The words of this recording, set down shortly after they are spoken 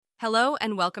Hello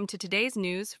and welcome to today's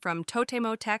news from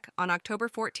TotemoTech on October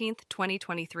 14th,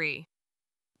 2023.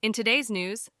 In today's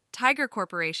news, Tiger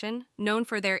Corporation, known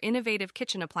for their innovative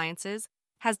kitchen appliances,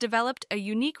 has developed a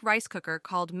unique rice cooker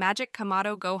called Magic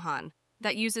Kamado Gohan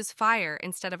that uses fire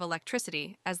instead of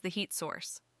electricity as the heat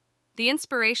source. The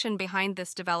inspiration behind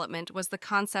this development was the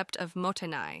concept of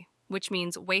motenai, which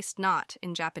means waste not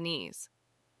in Japanese.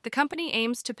 The company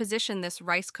aims to position this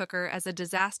rice cooker as a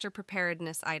disaster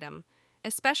preparedness item,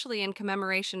 especially in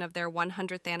commemoration of their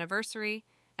 100th anniversary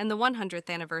and the 100th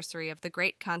anniversary of the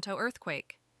Great Kanto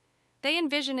earthquake. They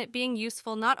envision it being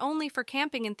useful not only for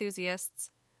camping enthusiasts,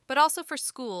 but also for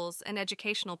schools and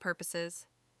educational purposes.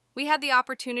 We had the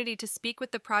opportunity to speak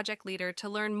with the project leader to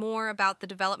learn more about the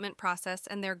development process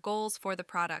and their goals for the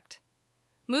product.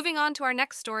 Moving on to our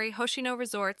next story, Hoshino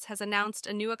Resorts has announced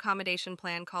a new accommodation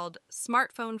plan called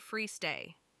Smartphone Free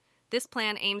Stay. This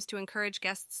plan aims to encourage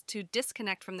guests to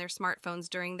disconnect from their smartphones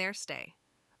during their stay.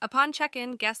 Upon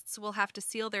check-in, guests will have to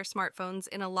seal their smartphones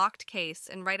in a locked case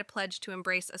and write a pledge to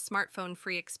embrace a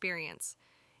smartphone-free experience.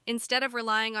 Instead of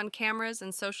relying on cameras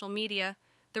and social media,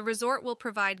 the resort will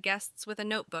provide guests with a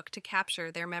notebook to capture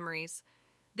their memories.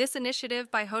 This initiative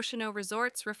by Hoshino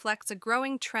Resorts reflects a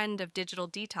growing trend of digital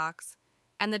detox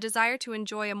and the desire to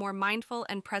enjoy a more mindful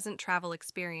and present travel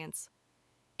experience.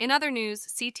 In other news,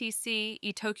 CTC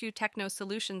Itoku Techno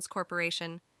Solutions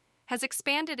Corporation has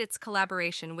expanded its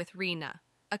collaboration with RINA,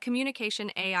 a communication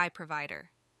AI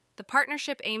provider. The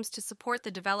partnership aims to support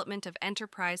the development of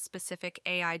enterprise-specific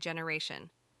AI generation.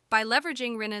 By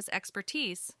leveraging RINA's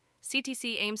expertise,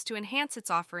 CTC aims to enhance its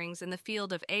offerings in the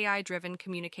field of AI-driven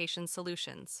communication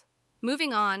solutions.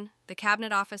 Moving on, the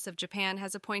Cabinet Office of Japan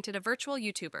has appointed a virtual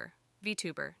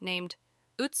VTuber, named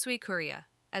Utsui Kuria,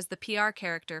 as the PR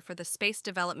character for the Space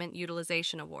Development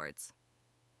Utilization Awards.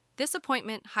 This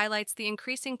appointment highlights the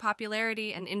increasing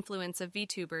popularity and influence of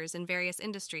VTubers in various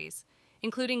industries,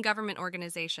 including government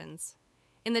organizations.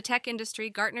 In the tech industry,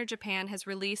 Gartner Japan has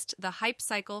released the Hype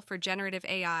Cycle for Generative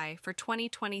AI for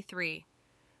 2023.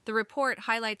 The report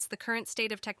highlights the current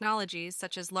state of technologies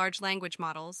such as large language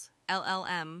models,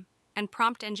 LLM, and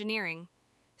prompt engineering,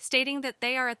 stating that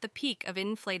they are at the peak of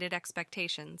inflated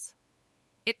expectations.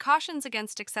 It cautions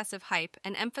against excessive hype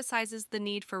and emphasizes the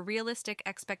need for realistic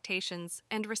expectations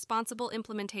and responsible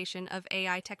implementation of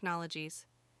AI technologies.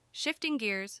 Shifting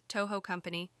gears, Toho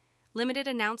Company Limited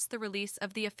announced the release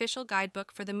of the official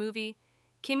guidebook for the movie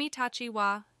Kimi Tachi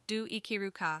wa Do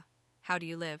Ikiru Ka, How Do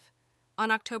You Live,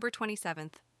 on October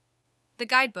 27th. The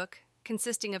guidebook,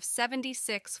 consisting of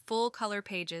 76 full-color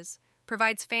pages,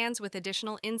 provides fans with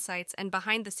additional insights and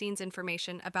behind-the-scenes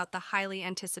information about the highly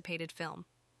anticipated film.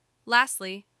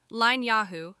 Lastly, Line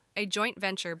Yahoo, a joint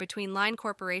venture between Line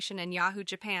Corporation and Yahoo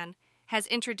Japan, has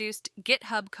introduced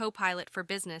GitHub Copilot for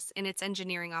Business in its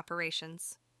engineering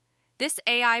operations. This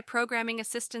AI programming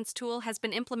assistance tool has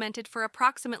been implemented for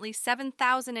approximately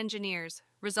 7,000 engineers,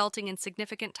 resulting in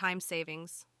significant time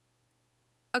savings.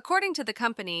 According to the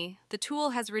company, the tool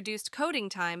has reduced coding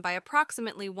time by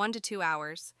approximately 1 to 2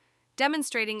 hours,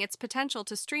 demonstrating its potential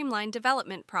to streamline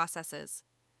development processes.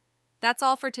 That's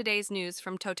all for today's news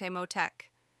from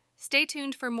TotemoTech. Stay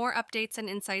tuned for more updates and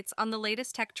insights on the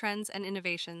latest tech trends and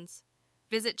innovations.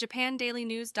 Visit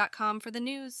japandailynews.com for the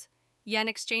news, yen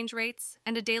exchange rates,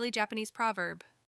 and a daily Japanese proverb.